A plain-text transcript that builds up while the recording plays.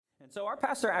So our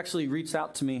pastor actually reached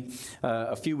out to me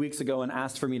a few weeks ago and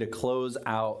asked for me to close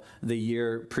out the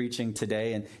year preaching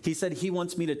today. And he said he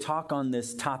wants me to talk on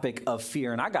this topic of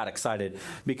fear. And I got excited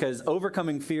because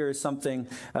overcoming fear is something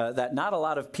that not a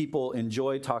lot of people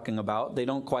enjoy talking about. They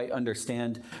don't quite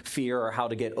understand fear or how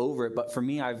to get over it. But for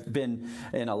me, I've been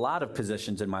in a lot of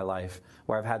positions in my life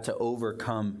where I've had to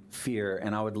overcome fear.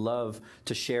 And I would love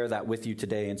to share that with you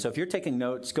today. And so if you're taking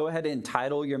notes, go ahead and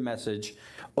title your message,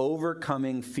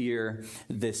 Overcoming Fear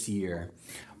This Year.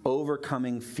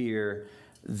 Overcoming Fear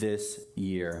This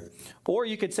Year. Or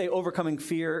you could say Overcoming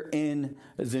Fear in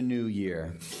the New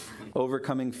Year.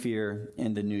 Overcoming Fear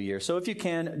in the New Year. So if you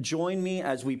can, join me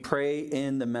as we pray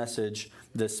in the message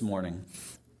this morning.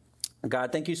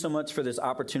 God, thank you so much for this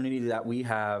opportunity that we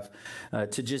have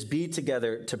to just be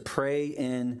together, to pray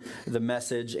in the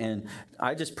message. And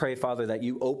I just pray, Father, that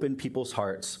you open people's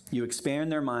hearts, you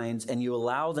expand their minds, and you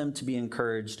allow them to be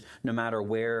encouraged no matter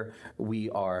where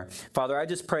we are. Father, I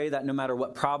just pray that no matter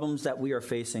what problems that we are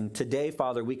facing today,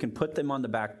 Father, we can put them on the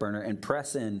back burner and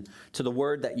press in to the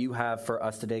word that you have for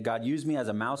us today. God, use me as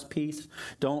a mouthpiece.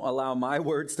 Don't allow my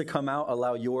words to come out.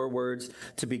 Allow your words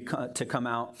to come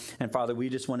out. And Father, we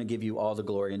just want to give you all the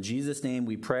glory. In Jesus' name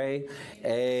we pray.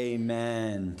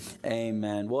 Amen.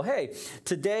 Amen. Well, hey,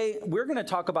 today we're going to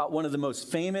talk about one of the most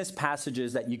famous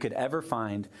passages that you could ever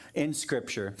find in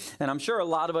Scripture. And I'm sure a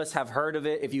lot of us have heard of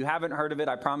it. If you haven't heard of it,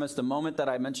 I promise the moment that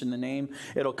I mention the name,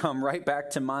 it'll come right back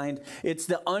to mind. It's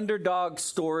the underdog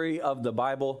story of the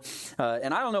Bible.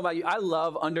 And I don't know about you, I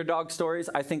love underdog stories.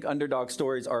 I think underdog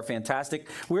stories are fantastic.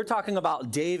 We're talking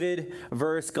about David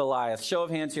versus Goliath. Show of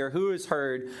hands here. Who has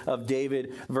heard of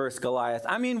David versus Goliath?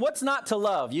 I mean, what's not to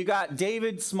love? You got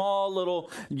David, small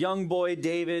little young boy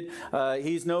David.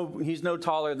 He's no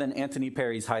taller than Anthony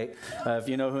Perry's height, if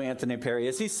you know who Anthony Perry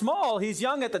is. He's small. He's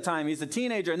young at the time. He's a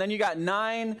teenager. And then you got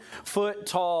 9-foot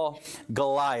tall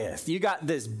Goliath. You got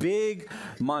this big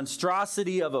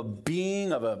monstrosity of a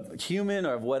being, of a human,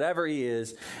 or of whatever he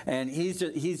is. And he's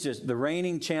just the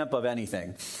reigning champ of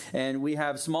anything. And we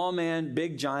have small man,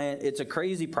 big giant. It's a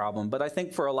crazy problem. But I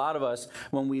think for a lot of us,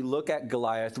 when we look at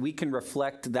Goliath, we can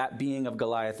reflect that being of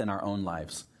Goliath in our own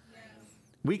lives.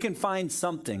 We can find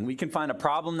something. We can find a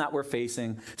problem that we're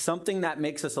facing, something that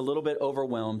makes us a little bit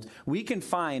overwhelmed. We can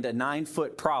find a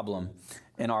 9-foot problem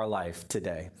in our life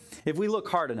today. If we look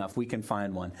hard enough, we can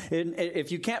find one. And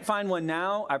if you can't find one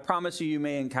now, I promise you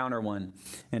may encounter one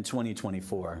in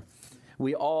 2024.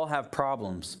 We all have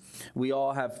problems. We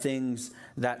all have things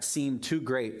that seem too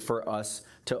great for us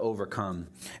to overcome.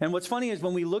 And what's funny is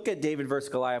when we look at David versus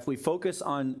Goliath, we focus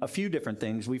on a few different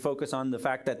things. We focus on the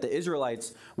fact that the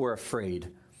Israelites were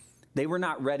afraid. They were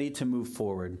not ready to move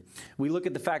forward. We look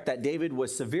at the fact that David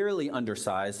was severely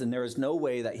undersized, and there is no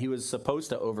way that he was supposed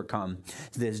to overcome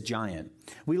this giant.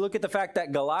 We look at the fact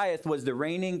that Goliath was the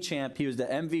reigning champ. He was the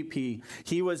MVP.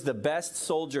 He was the best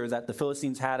soldier that the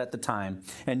Philistines had at the time,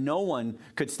 and no one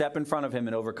could step in front of him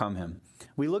and overcome him.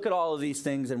 We look at all of these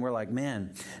things, and we're like,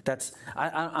 man,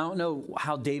 I don't know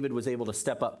how David was able to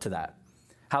step up to that.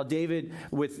 How David,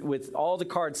 with all the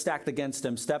cards stacked against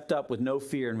him, stepped up with no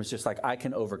fear and was just like, I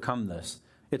can overcome this.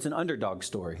 It's an underdog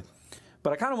story.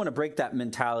 But I kind of want to break that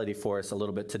mentality for us a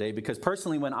little bit today, because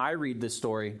personally, when I read this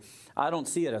story, I don't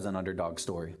see it as an underdog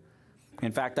story.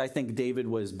 In fact, I think David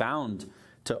was bound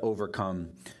to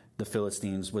overcome the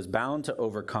Philistines, was bound to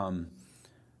overcome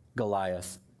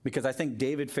Goliath, because I think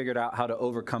David figured out how to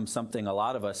overcome something a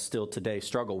lot of us still today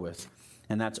struggle with,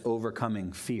 and that's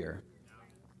overcoming fear.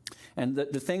 And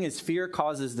the thing is, fear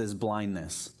causes this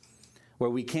blindness where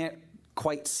we can't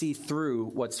quite see through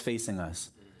what's facing us.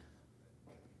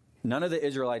 None of the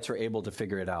Israelites were able to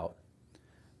figure it out,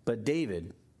 but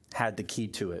David had the key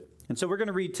to it. And so we're going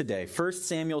to read today, 1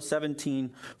 Samuel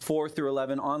 17, 4 through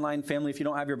 11. Online family, if you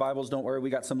don't have your Bibles, don't worry, we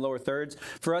got some lower thirds.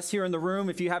 For us here in the room,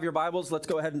 if you have your Bibles, let's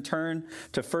go ahead and turn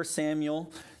to 1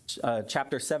 Samuel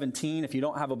chapter 17. If you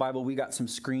don't have a Bible, we got some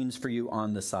screens for you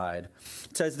on the side.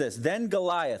 It says this: Then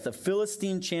Goliath, a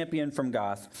Philistine champion from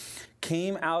Gath,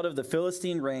 came out of the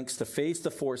Philistine ranks to face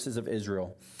the forces of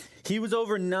Israel. He was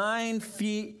over 9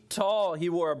 feet tall. He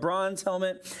wore a bronze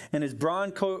helmet, and his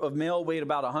bronze coat of mail weighed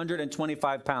about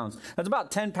 125 pounds. That's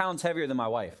about 10 pounds heavier than my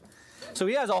wife. So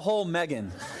he has a whole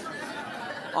Megan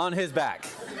on his back.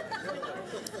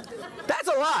 That's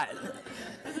a lot.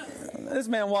 This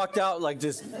man walked out like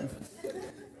just...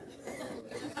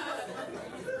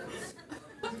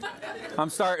 I'm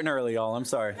starting early, y'all. I'm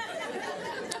sorry.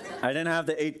 I didn't have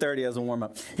the 8:30 as a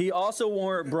warm-up. He also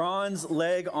wore bronze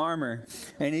leg armor,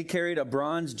 and he carried a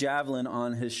bronze javelin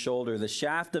on his shoulder. The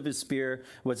shaft of his spear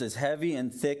was as heavy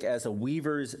and thick as a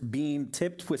weaver's beam,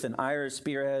 tipped with an iron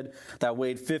spearhead that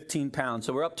weighed 15 pounds.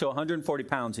 So we're up to 140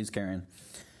 pounds he's carrying.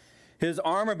 His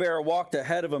armor bearer walked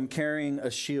ahead of him carrying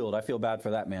a shield. I feel bad for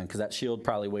that man, because that shield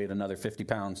probably weighed another 50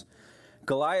 pounds.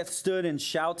 Goliath stood and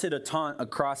shouted a taunt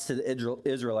across to the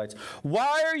Israelites.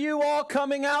 "Why are you all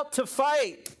coming out to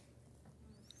fight?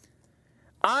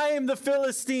 I am the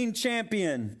Philistine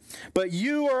champion, but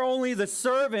you are only the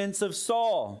servants of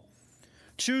Saul.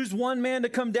 Choose one man to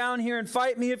come down here and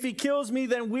fight me. If he kills me,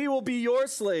 then we will be your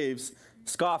slaves,"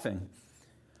 scoffing.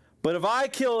 "But if I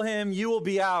kill him, you will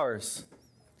be ours.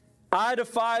 I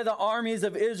defy the armies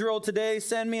of Israel today.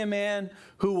 Send me a man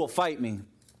who will fight me."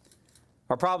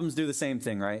 Our problems do the same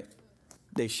thing, right?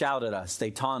 They shout at us.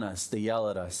 They taunt us. They yell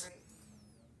at us.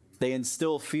 They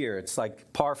instill fear. It's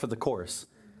like par for the course.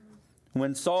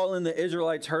 When Saul and the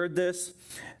Israelites heard this,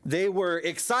 they were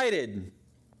excited.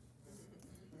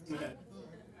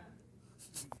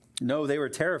 No, they were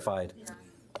terrified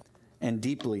and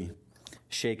deeply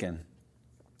shaken.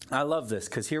 I love this,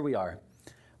 because here we are.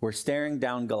 We're staring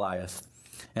down Goliath.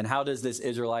 And how does this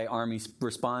Israelite army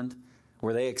respond?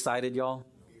 Were they excited, y'all?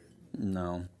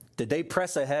 No. Did they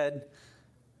press ahead?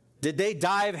 Did they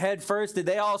dive head first? Did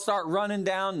they all start running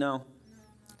down? No.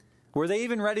 Were they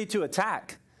even ready to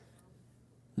attack?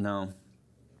 No.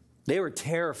 They were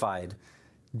terrified,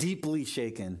 deeply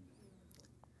shaken.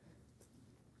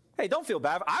 Hey, don't feel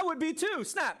bad. I would be too.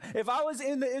 Snap. If I was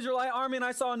in the Israelite army and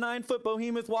I saw a 9-foot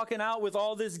behemoth walking out with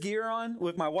all this gear on,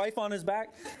 with my wife on his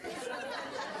back,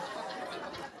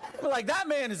 I'm like, that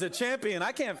man is a champion.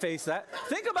 I can't face that.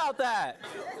 Think about that.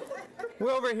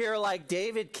 We're over here like,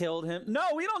 David killed him. No,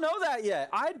 we don't know that yet.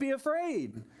 I'd be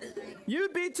afraid.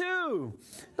 You'd be too.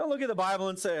 Don't look at the Bible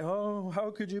and say, "Oh, how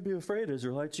could you be afraid,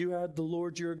 Israelites? You had the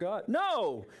Lord your God."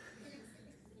 No.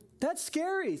 That's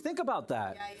scary. Think about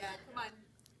that. Yeah, come on.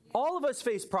 All of us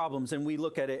face problems and we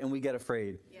look at it and we get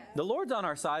afraid. Yeah. The Lord's on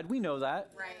our side. We know that.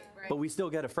 Right. But we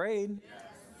still get afraid.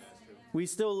 We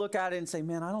still look at it and say,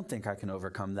 "Man, I don't think I can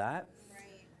overcome that."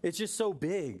 Right. It's just so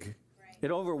big. It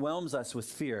overwhelms us with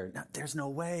fear. No, there's no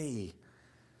way.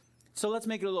 So let's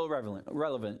make it a little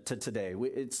relevant to today.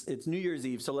 It's New Year's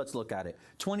Eve, so let's look at it.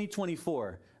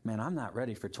 2024. Man, I'm not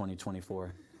ready for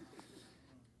 2024.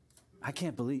 I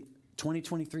can't believe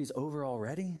 2023 is over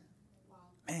already. Wow.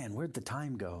 Man, where'd the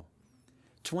time go?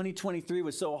 2023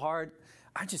 was so hard.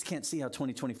 I just can't see how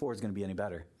 2024 is going to be any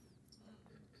better.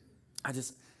 I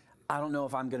don't know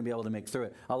if I'm going to be able to make through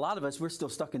it. A lot of us, we're still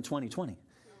stuck in 2020.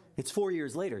 It's 4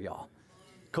 years later, y'all.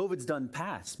 COVID's done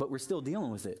past, but we're still dealing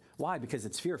with it. Why? Because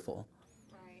it's fearful.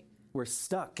 Right. We're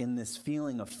stuck in this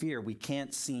feeling of fear. We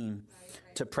can't seem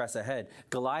to press ahead.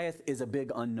 Goliath is a big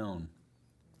unknown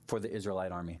for the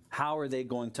Israelite army. How are they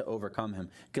going to overcome him?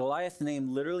 Goliath's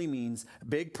name literally means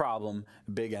big problem,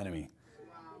 big enemy.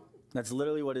 Wow. That's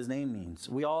literally what his name means.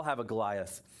 We all have a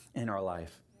Goliath in our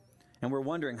life. And we're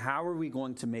wondering, how are we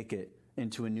going to make it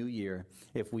into a new year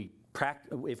if we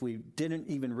didn't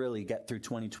even really get through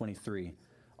 2023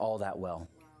 all that well?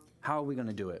 How are we going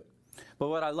to do it? But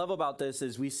what I love about this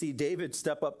is we see David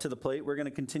step up to the plate. We're going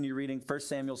to continue reading 1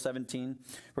 Samuel 17.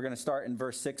 We're going to start in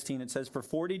verse 16. It says, "For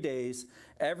 40 days,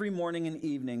 every morning and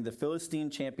evening, the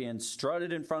Philistine champion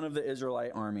strutted in front of the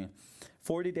Israelite army."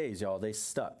 40 days, y'all. They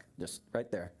stuck just right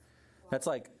there. That's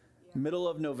like middle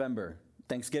of November,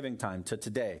 Thanksgiving time to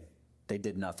today. They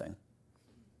did nothing.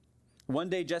 One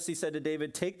day Jesse said to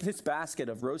David, "Take this basket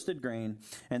of roasted grain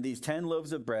and these 10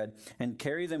 loaves of bread and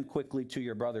carry them quickly to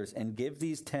your brothers and give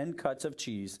these 10 cuts of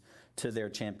cheese to their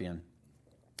champion.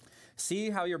 See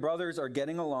how your brothers are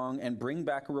getting along and bring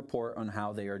back a report on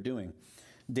how they are doing."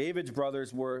 David's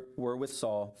brothers were with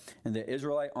Saul and the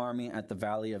Israelite army at the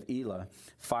valley of Elah,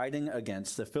 fighting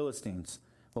against the Philistines.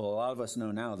 Well, a lot of us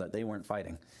know now that they weren't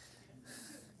fighting.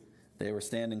 They were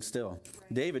standing still.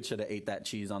 David should have ate that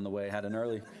cheese on the way, had an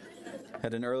early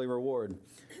reward.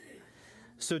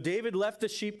 So David left the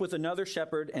sheep with another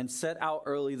shepherd and set out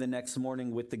early the next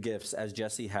morning with the gifts as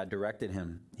Jesse had directed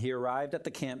him. He arrived at the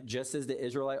camp just as the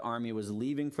Israelite army was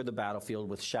leaving for the battlefield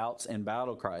with shouts and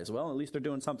battle cries. Well, at least they're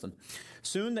doing something.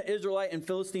 Soon the Israelite and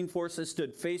Philistine forces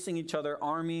stood facing each other,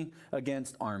 army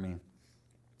against army.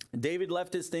 David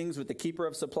left his things with the keeper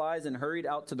of supplies and hurried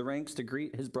out to the ranks to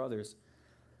greet his brothers.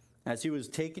 As he was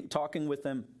talking with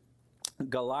them,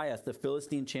 Goliath, the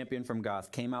Philistine champion from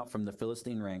Gath, came out from the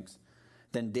Philistine ranks.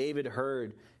 Then David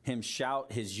heard him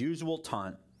shout his usual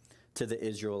taunt to the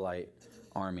Israelite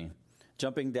army.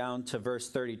 Jumping down to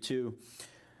verse 32,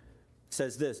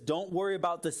 says this, "Don't worry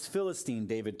about this Philistine,"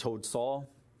 David told Saul.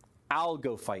 I'll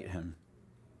go fight him.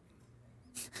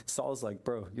 Saul's like,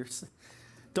 bro,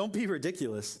 don't be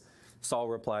ridiculous. Saul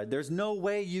replied, there's no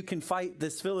way you can fight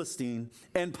this Philistine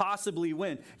and possibly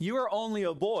win. You are only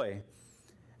a boy,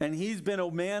 and he's been a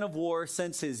man of war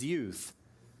since his youth.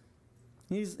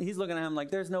 He's looking at him like,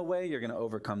 there's no way you're going to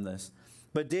overcome this.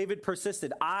 But David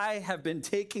persisted. I have been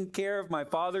taking care of my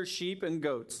father's sheep and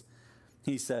goats,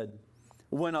 he said.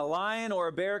 When a lion or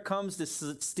a bear comes to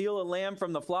steal a lamb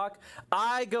from the flock,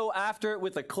 I go after it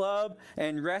with a club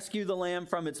and rescue the lamb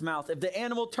from its mouth. If the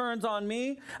animal turns on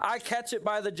me, I catch it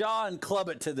by the jaw and club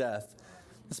it to death.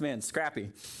 This man's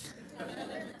scrappy.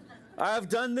 I have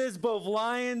done this both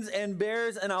lions and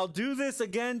bears, and I'll do this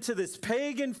again to this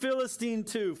pagan Philistine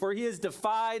too, for he has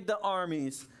defied the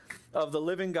armies of the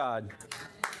living God.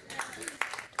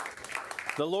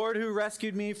 The Lord who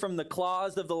rescued me from the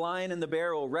claws of the lion and the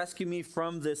bear will rescue me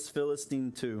from this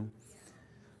Philistine too.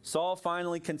 Saul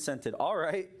finally consented. All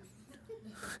right,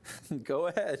 go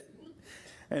ahead.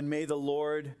 And may the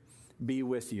Lord be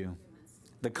with you.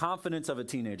 The confidence of a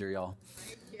teenager, y'all.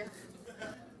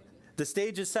 The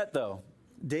stage is set, though.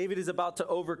 David is about to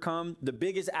overcome the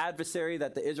biggest adversary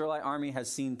that the Israelite army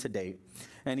has seen to date.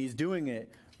 And he's doing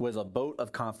it with a boat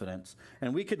of confidence.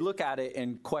 And we could look at it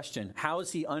and question, how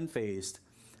is he unfazed?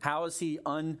 How is he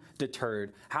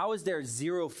undeterred? How is there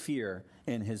zero fear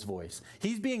in his voice?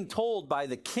 He's being told by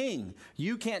the king,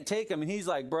 you can't take him. And he's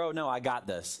like, bro, no, I got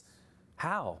this.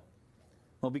 How?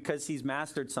 Well, because he's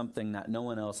mastered something that no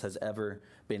one else has ever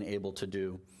been able to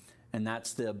do. And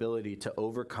that's the ability to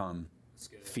overcome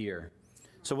fear.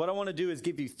 So what I want to do is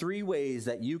give you 3 ways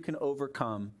that you can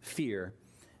overcome fear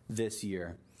this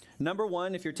year. Number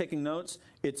 1, if you're taking notes,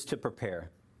 it's to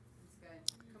prepare.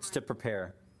 It's to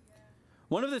prepare.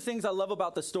 One of the things I love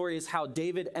about the story is how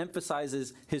David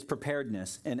emphasizes his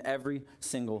preparedness in every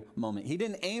single moment. He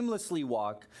didn't aimlessly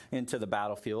walk into the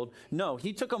battlefield. No,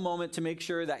 he took a moment to make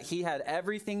sure that he had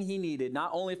everything he needed, not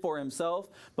only for himself,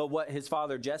 but what his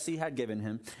father Jesse had given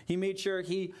him. He made sure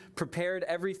he prepared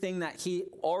everything that he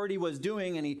already was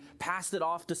doing, and he passed it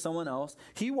off to someone else.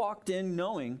 He walked in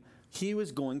knowing he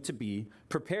was going to be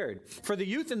prepared. For the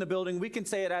youth in the building, we can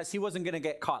say it as he wasn't going to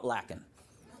get caught lacking.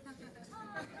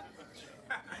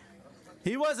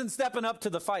 He wasn't stepping up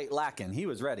to the fight lacking. He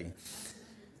was ready.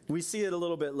 We see it a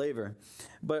little bit later.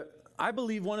 But I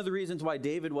believe one of the reasons why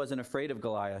David wasn't afraid of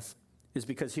Goliath is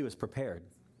because he was prepared.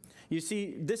 You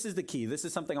see, this is the key. This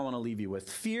is something I want to leave you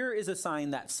with. Fear is a sign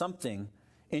that something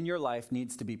in your life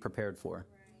needs to be prepared for.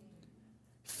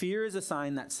 Fear is a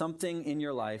sign that something in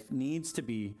your life needs to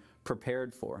be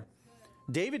prepared for.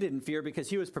 David didn't fear because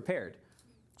he was prepared.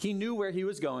 He knew where he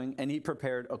was going, and he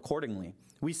prepared accordingly.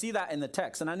 We see that in the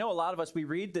text. And I know a lot of us, we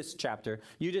read this chapter.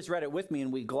 You just read it with me,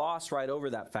 and we gloss right over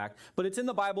that fact. But it's in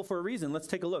the Bible for a reason. Let's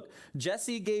take a look.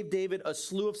 Jesse gave David a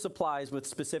slew of supplies with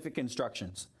specific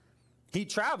instructions. He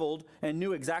traveled and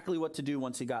knew exactly what to do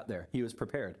once he got there. He was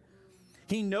prepared.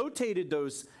 He notated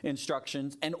those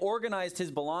instructions and organized his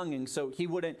belongings so he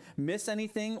wouldn't miss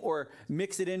anything or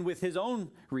mix it in with his own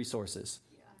resources.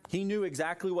 He knew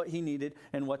exactly what he needed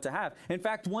and what to have. In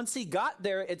fact, once he got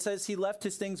there, it says he left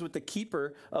his things with the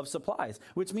keeper of supplies,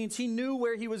 which means he knew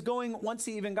where he was going once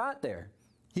he even got there.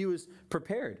 He was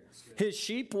prepared. His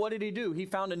sheep, what did he do? He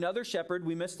found another shepherd.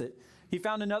 We missed it. He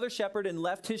found another shepherd and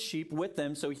left his sheep with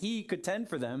them so he could tend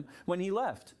for them when he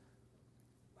left.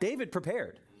 David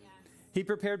prepared. He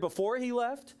prepared before he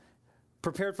left,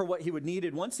 prepared for what he would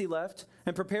needed once he left,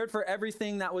 and prepared for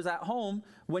everything that was at home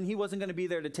when he wasn't going to be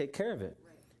there to take care of it.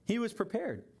 He was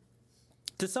prepared.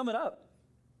 To sum it up,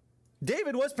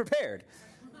 David was prepared.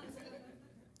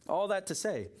 All that to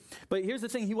say. But here's the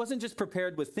thing. He wasn't just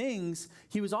prepared with things.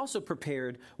 He was also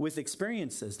prepared with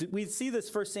experiences. We see this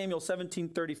 1 Samuel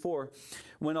 17:34.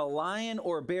 When a lion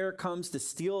or a bear comes to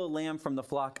steal a lamb from the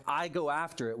flock, I go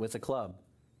after it with a club.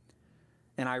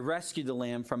 And I rescue the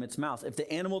lamb from its mouth. If the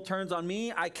animal turns on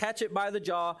me, I catch it by the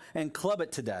jaw and club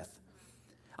it to death.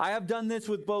 I have done this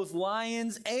with both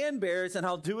lions and bears, and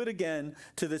I'll do it again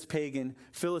to this pagan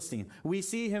Philistine. We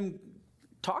see him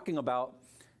talking about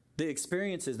the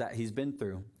experiences that he's been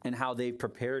through and how they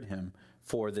prepared him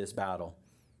for this battle.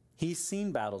 He's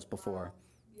seen battles before.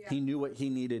 Yeah. He knew what he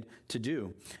needed to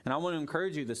do. And I want to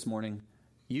encourage you this morning,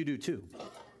 you do too.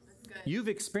 You've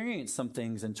experienced some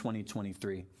things in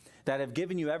 2023 that have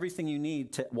given you everything you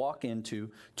need to walk into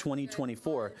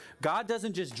 2024. God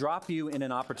doesn't just drop you in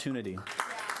an opportunity.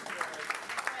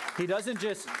 He doesn't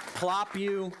just plop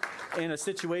you in a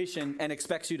situation and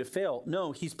expects you to fail.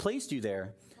 No, he's placed you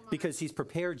there because he's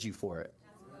prepared you for it.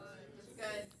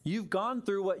 You've gone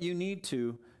through what you need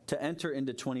to to enter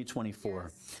into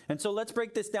 2024. And so let's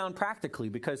break this down practically,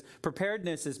 because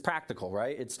preparedness is practical,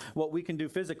 right? It's what we can do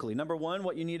physically. Number one,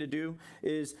 what you need to do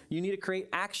is you need to create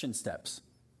action steps.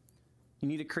 You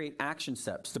need to create action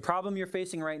steps. The problem you're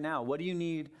facing right now, what do you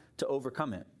need to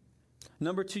overcome it?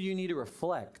 Number two, you need to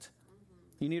reflect.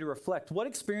 You need to reflect. What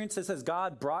experiences has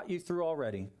God brought you through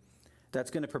already that's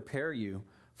going to prepare you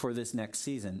for this next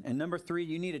season? And number three,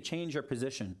 you need to change your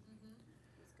position.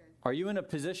 Are you in a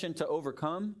position to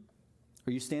overcome?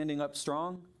 Are you standing up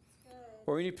strong?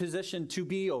 Or in a position to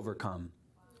be overcome?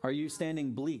 Are you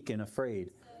standing bleak and afraid?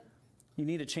 You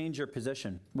need to change your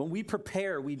position. When we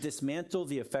prepare, we dismantle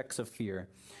the effects of fear.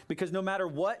 Because no matter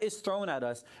what is thrown at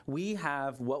us, we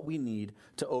have what we need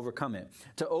to overcome it.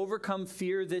 To overcome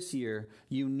fear this year,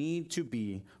 you need to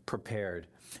be prepared.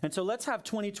 And so let's have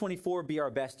 2024 be our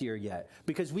best year yet,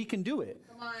 because we can do it.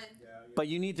 Come on. But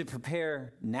you need to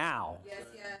prepare now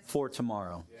for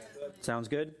tomorrow. Sounds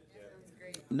good?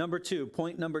 Number two,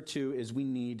 point number two is we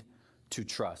need to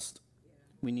trust.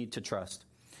 We need to trust.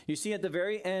 You see, at the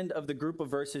very end of the group of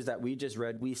verses that we just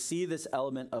read, we see this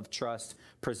element of trust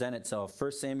present itself.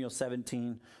 1 Samuel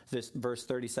 17, verse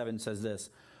 37 says this: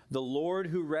 "The Lord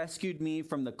who rescued me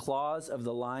from the claws of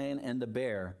the lion and the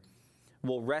bear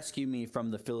will rescue me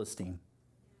from the Philistine."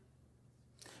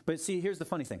 But see, here's the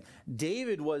funny thing.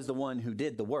 David was the one who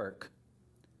did the work,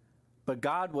 but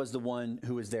God was the one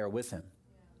who was there with him.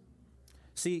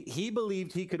 See, he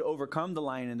believed he could overcome the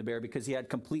lion and the bear because he had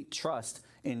complete trust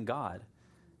in God,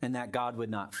 and that God would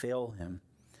not fail him.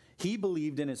 He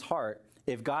believed in his heart,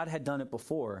 if God had done it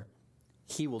before,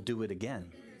 he will do it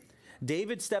again.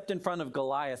 David stepped in front of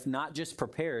Goliath not just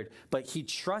prepared, but he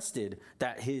trusted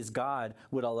that his God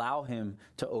would allow him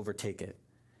to overtake it.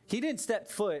 He didn't step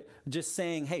foot just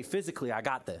saying, hey, physically, I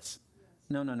got this.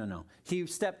 No. He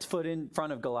stepped foot in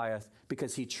front of Goliath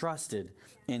because he trusted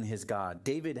in his God.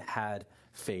 David had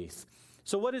faith.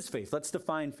 So what is faith? Let's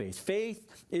define faith.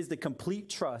 Faith is the complete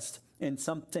trust in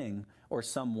something or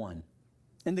someone.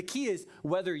 And the key is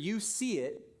whether you see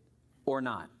it or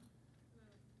not.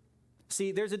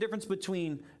 See, there's a difference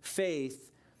between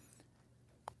faith,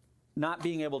 not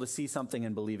being able to see something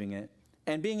and believing it,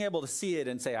 and being able to see it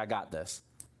and say, I got this,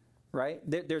 right?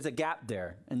 There's a gap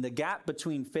there. And the gap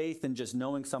between faith and just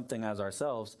knowing something as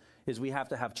ourselves is we have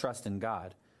to have trust in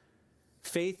God.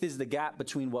 Faith is the gap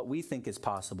between what we think is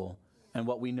possible and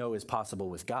what we know is possible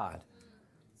with God.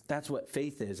 That's what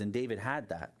faith is, and David had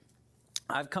that.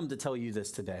 I've come to tell you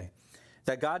this today,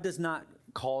 that God does not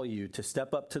call you to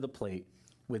step up to the plate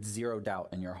with zero doubt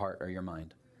in your heart or your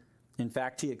mind. In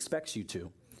fact, he expects you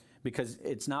to, because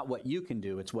it's not what you can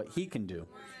do, it's what he can do.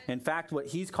 In fact, what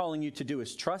he's calling you to do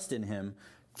is trust in him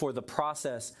for the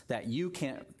process that you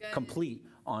can't complete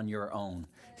on your own.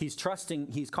 He's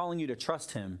calling you to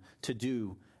trust him to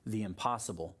do the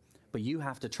impossible, but you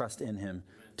have to trust in him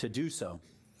to do so.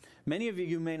 Many of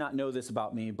you may not know this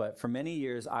about me, but for many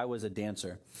years I was a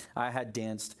dancer. I had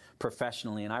danced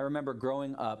professionally, and I remember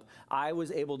growing up, I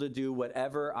was able to do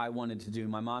whatever I wanted to do.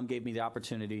 My mom gave me the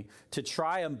opportunity to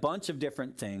try a bunch of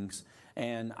different things,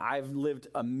 and I've lived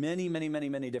many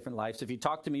different lives. If you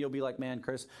talk to me, you'll be like, man,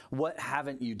 Chris, what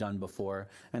haven't you done before?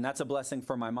 And that's a blessing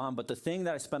for my mom. But the thing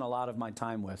that I spent a lot of my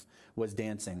time with was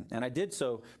dancing. And I did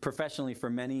so professionally for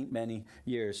many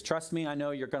years. Trust me, I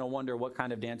know you're going to wonder what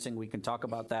kind of dancing. We can talk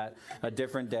about that a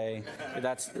different day.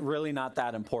 That's really not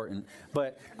that important.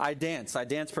 But I danced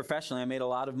professionally. I made a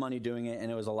lot of money doing it,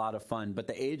 and it was a lot of fun. But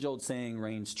the age-old saying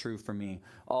reigns true for me.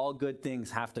 All good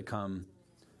things have to come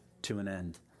to an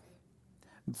end.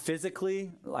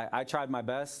 Physically, I tried my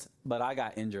best, but I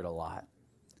got injured a lot.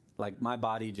 My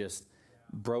body just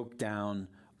broke down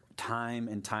time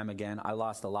and time again. I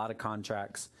lost a lot of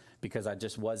contracts because I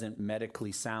just wasn't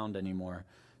medically sound anymore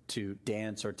to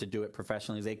dance or to do it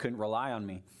professionally. They couldn't rely on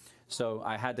me. So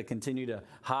I had to continue to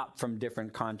hop from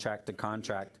different contract to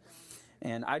contract.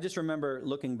 And I just remember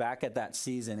looking back at that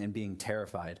season and being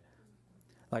terrified.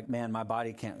 Man, my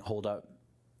body can't hold up.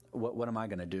 What am I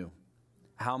going to do?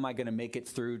 How am I going to make it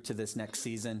through to this next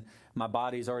season? My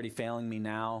body's already failing me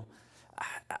now.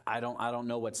 I don't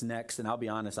know what's next. And I'll be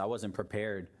honest, I wasn't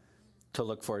prepared to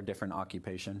look for a different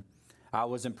occupation. I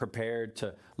wasn't prepared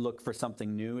to look for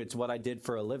something new. It's what I did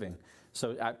for a living.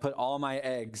 So I put all my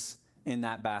eggs in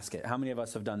that basket. How many of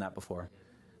us have done that before?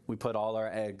 We put all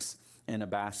our eggs in a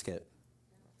basket.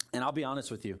 And I'll be honest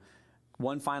with you,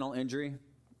 one final injury,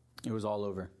 it was all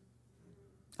over.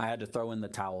 I had to throw in the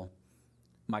towel.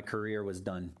 My career was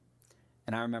done.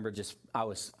 And I remember I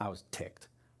was ticked.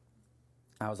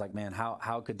 I was like, man,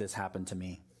 how could this happen to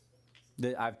me?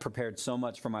 I've prepared so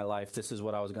much for my life. This is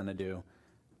what I was going to do.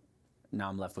 Now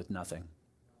I'm left with nothing.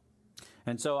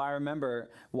 And so I remember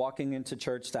walking into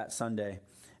church that Sunday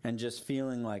and just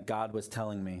feeling like God was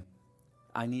telling me,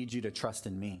 I need you to trust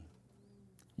in me.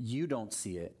 You don't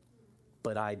see it,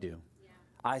 but I do.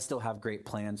 I still have great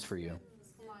plans for you.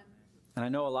 And I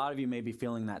know a lot of you may be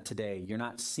feeling that today. You're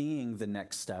not seeing the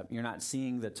next step. You're not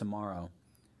seeing the tomorrow.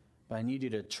 But I need you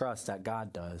to trust that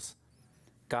God does.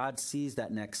 God sees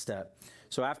that next step.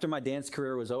 So after my dance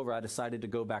career was over, I decided to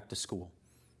go back to school.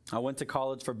 I went to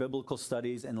college for biblical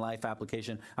studies and life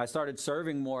application. I started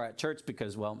serving more at church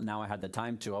because, well, now I had the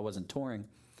time to. I wasn't touring.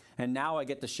 And now I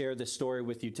get to share this story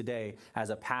with you today as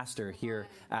a pastor here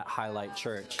at Highlight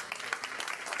Church.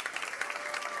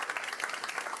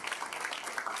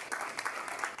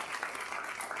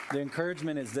 The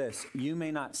encouragement is this: you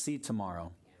may not see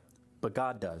tomorrow, but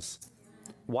God does.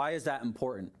 Why is that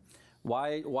important?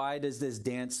 Why does this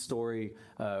dance story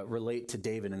relate to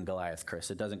David and Goliath,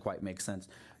 Chris? It doesn't quite make sense.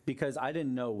 Because I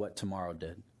didn't know what tomorrow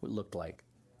looked like,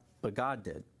 but God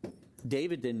did.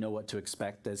 David didn't know what to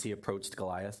expect as he approached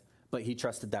Goliath, but he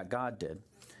trusted that God did.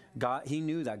 He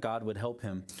knew that God would help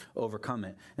him overcome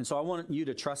it. And so I want you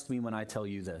to trust me when I tell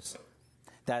you this,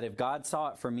 that if God saw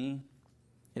it for me,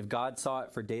 if God saw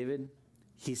it for David,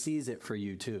 he sees it for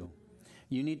you too.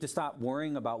 You need to stop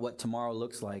worrying about what tomorrow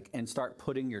looks like and start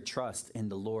putting your trust in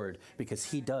the Lord, because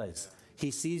he does. He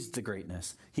sees the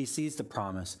greatness. He sees the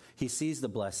promise. He sees the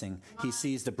blessing. He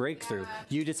sees the breakthrough.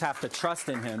 You just have to trust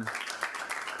in him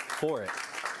for it.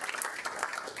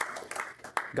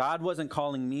 God wasn't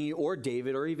calling me or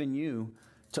David or even you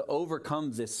to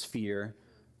overcome this fear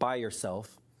by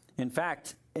yourself. In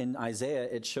fact, in Isaiah,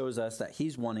 it shows us that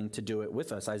he's wanting to do it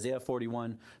with us. Isaiah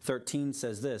 41:13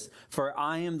 says this: "For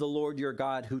I am the Lord your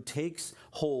God, who takes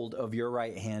hold of your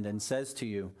right hand and says to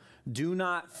you, do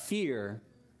not fear,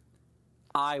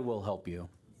 I will help you."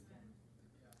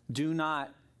 Do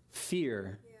not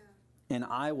fear, and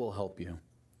I will help you.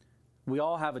 We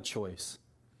all have a choice.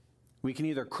 We can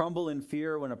either crumble in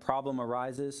fear when a problem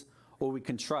arises, or we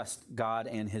can trust God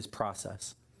and his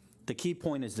process. The key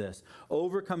point is this: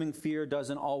 overcoming fear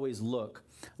doesn't always look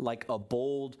like a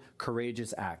bold,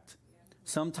 courageous act.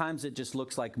 Sometimes it just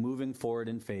looks like moving forward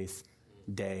in faith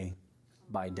day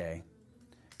by day.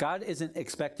 God isn't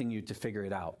expecting you to figure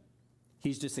it out.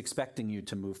 He's just expecting you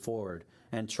to move forward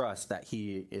and trust that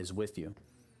he is with you.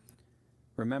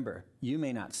 Remember, you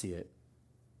may not see it,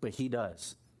 but he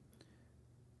does.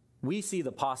 We see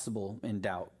the possible in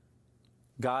doubt.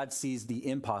 God sees the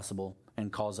impossible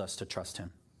and calls us to trust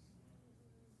him.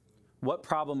 What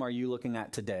problem are you looking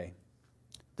at today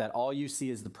that all you see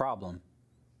is the problem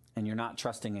and you're not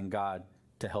trusting in God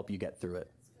to help you get through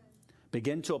it?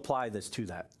 Begin to apply this to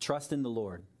that. Trust in the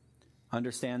Lord.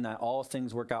 Understand that all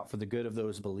things work out for the good of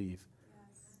those who believe.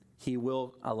 He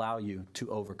will allow you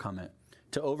to overcome it.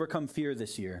 To overcome fear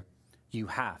this year, you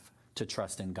have to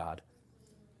trust in God.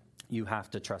 You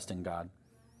have to trust in God.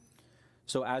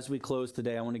 So as we close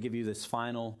today, I want to give you this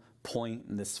final point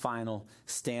and this final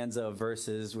stanza of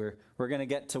verses. We're going to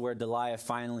get to where Goliath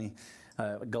and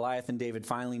David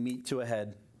finally meet to a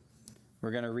head.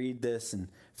 We're going to read this in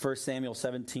 1 Samuel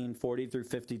 17:40 through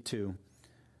 52.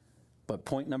 But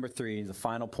point number 3, the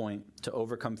final point to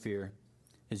overcome fear,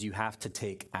 is you have to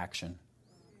take action.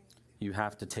 You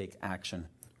have to take action.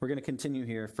 We're going to continue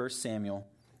here, 1 Samuel.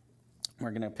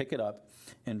 We're going to pick it up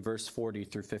in verse 40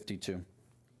 through 52.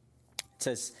 It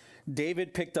says,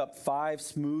 "David picked up 5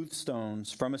 smooth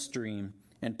stones from a stream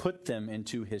and put them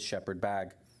into his shepherd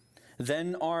bag.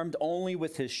 Then, armed only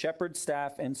with his shepherd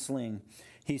staff and sling,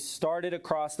 he started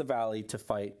across the valley to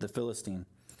fight the Philistine.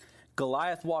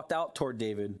 Goliath walked out toward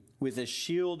David with his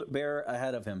shield bearer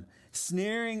ahead of him,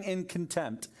 sneering in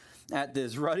contempt at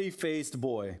this ruddy-faced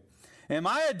boy. 'Am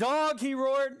I a dog,' he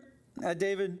roared at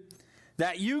David,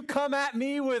 'that you come at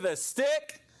me with a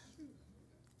stick?'"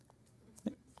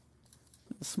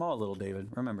 Small little David,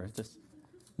 remember, just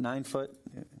 9 foot,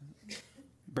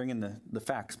 bringing the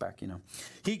facts back,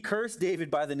 He cursed David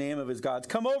by the name of his gods.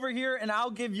 "Come over here and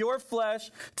I'll give your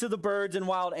flesh to the birds and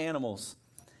wild animals,"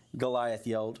 Goliath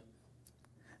yelled.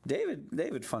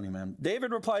 David, funny man.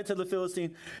 David replied to the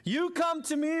Philistine, "You come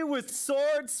to me with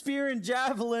sword, spear, and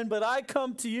javelin, but I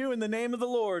come to you in the name of the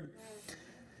Lord,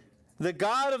 the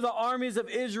God of the armies of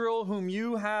Israel, whom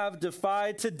you have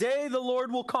defied. Today the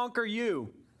Lord will conquer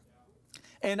you,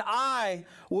 and I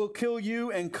will kill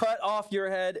you and cut off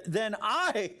your head. Then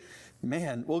I,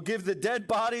 will give the dead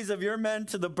bodies of your men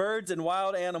to the birds and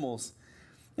wild animals,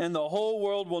 and the whole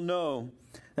world will know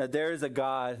that there is a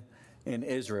God in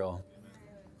Israel."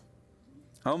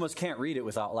 I almost can't read it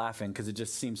without laughing because it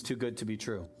just seems too good to be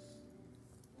true.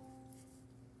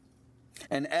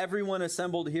 "And everyone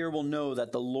assembled here will know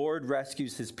that the Lord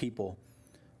rescues his people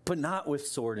but not with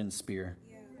sword and spear.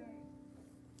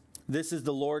 This is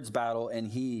the Lord's battle, and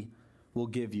he will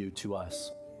give you to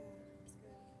us.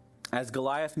 As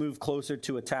Goliath moved closer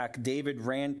to attack, David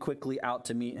ran quickly out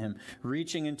to meet him.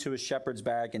 Reaching into his shepherd's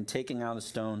bag and taking out a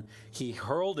stone, he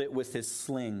hurled it with his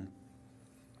sling,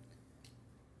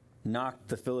 knocked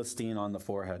the Philistine on the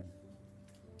forehead.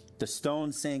 The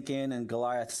stone sank in, and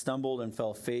Goliath stumbled and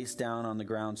fell face down on the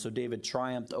ground. So David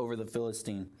triumphed over the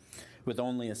Philistine with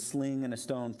only a sling and a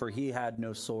stone, for he had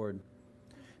no sword.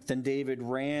 Then David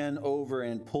ran over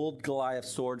and pulled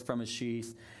Goliath's sword from his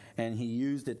sheath, and he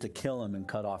used it to kill him and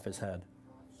cut off his head.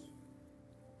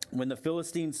 When the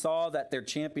Philistines saw that their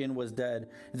champion was dead,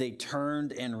 they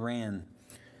turned and ran.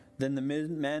 Then the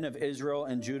men of Israel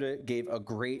and Judah gave a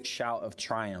great shout of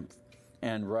triumph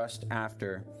and rushed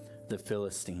after the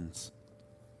Philistines.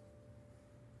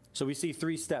 So we see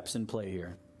 3 steps in play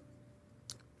here.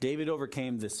 David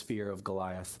overcame this fear of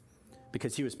Goliath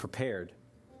because he was prepared.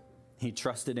 He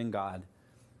trusted in God,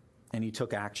 and he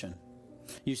took action.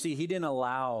 You see, he didn't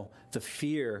allow the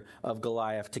fear of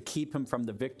Goliath to keep him from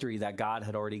the victory that God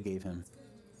had already gave him.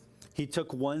 He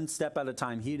took one step at a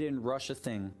time. He didn't rush a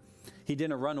thing. He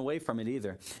didn't run away from it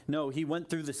either. No, he went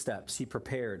through the steps. He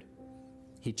prepared.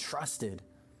 He trusted.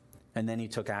 And then he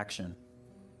took action.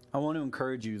 I want to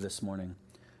encourage you this morning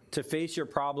to face your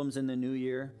problems in the new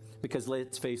year, because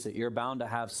let's face it, you're bound to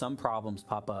have some problems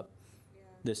pop up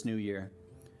this new year.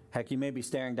 Heck, you may be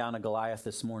staring down a Goliath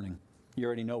this morning. You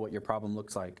already know what your problem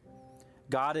looks like.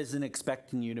 God isn't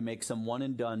expecting you to make some one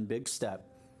and done big step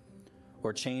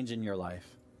or change in your life.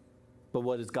 But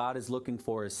what God is looking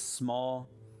for is small,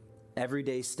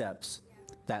 everyday steps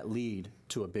that lead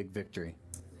to a big victory.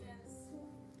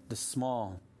 The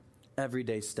small,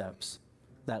 everyday steps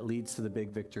that leads to the big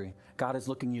victory. God is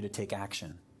looking you to take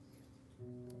action,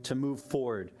 to move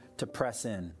forward, to press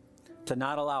in, to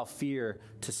not allow fear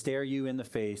to stare you in the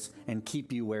face and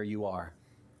keep you where you are.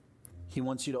 He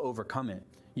wants you to overcome it.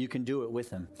 You can do it with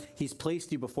him. He's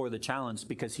placed you before the challenge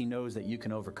because he knows that you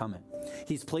can overcome it.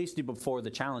 He's placed you before the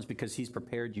challenge because he's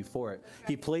prepared you for it.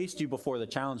 He placed you before the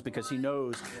challenge because he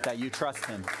knows that you trust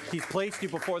him. He's placed you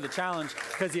before the challenge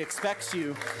because he expects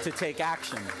you to take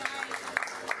action.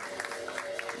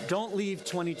 Don't leave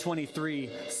 2023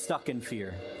 stuck in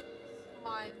fear.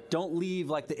 Don't leave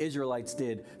like the Israelites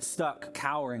did, stuck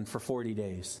cowering for 40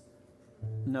 days.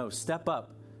 No, step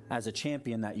up as a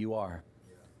champion that you are.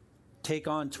 Take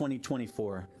on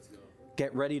 2024.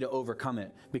 Get ready to overcome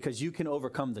it, because you can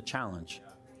overcome the challenge.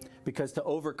 Because to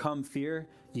overcome fear,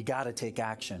 you got to take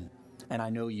action. And I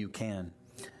know you can.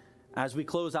 As we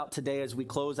close out today, as we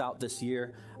close out this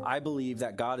year, I believe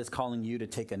that God is calling you to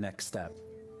take a next step.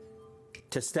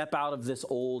 To step out of this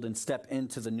old and step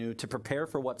into the new, to prepare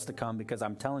for what's to come, because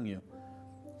I'm telling you,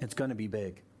 it's going to be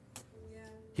big.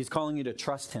 He's calling you to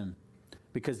trust him,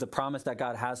 because the promise that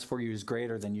God has for you is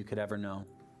greater than you could ever know.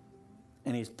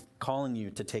 And he's calling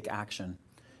you to take action,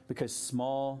 because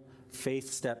small faith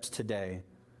steps today,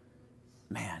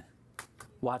 man,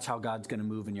 watch how God's going to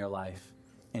move in your life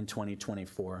in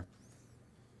 2024.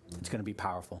 It's going to be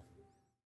powerful.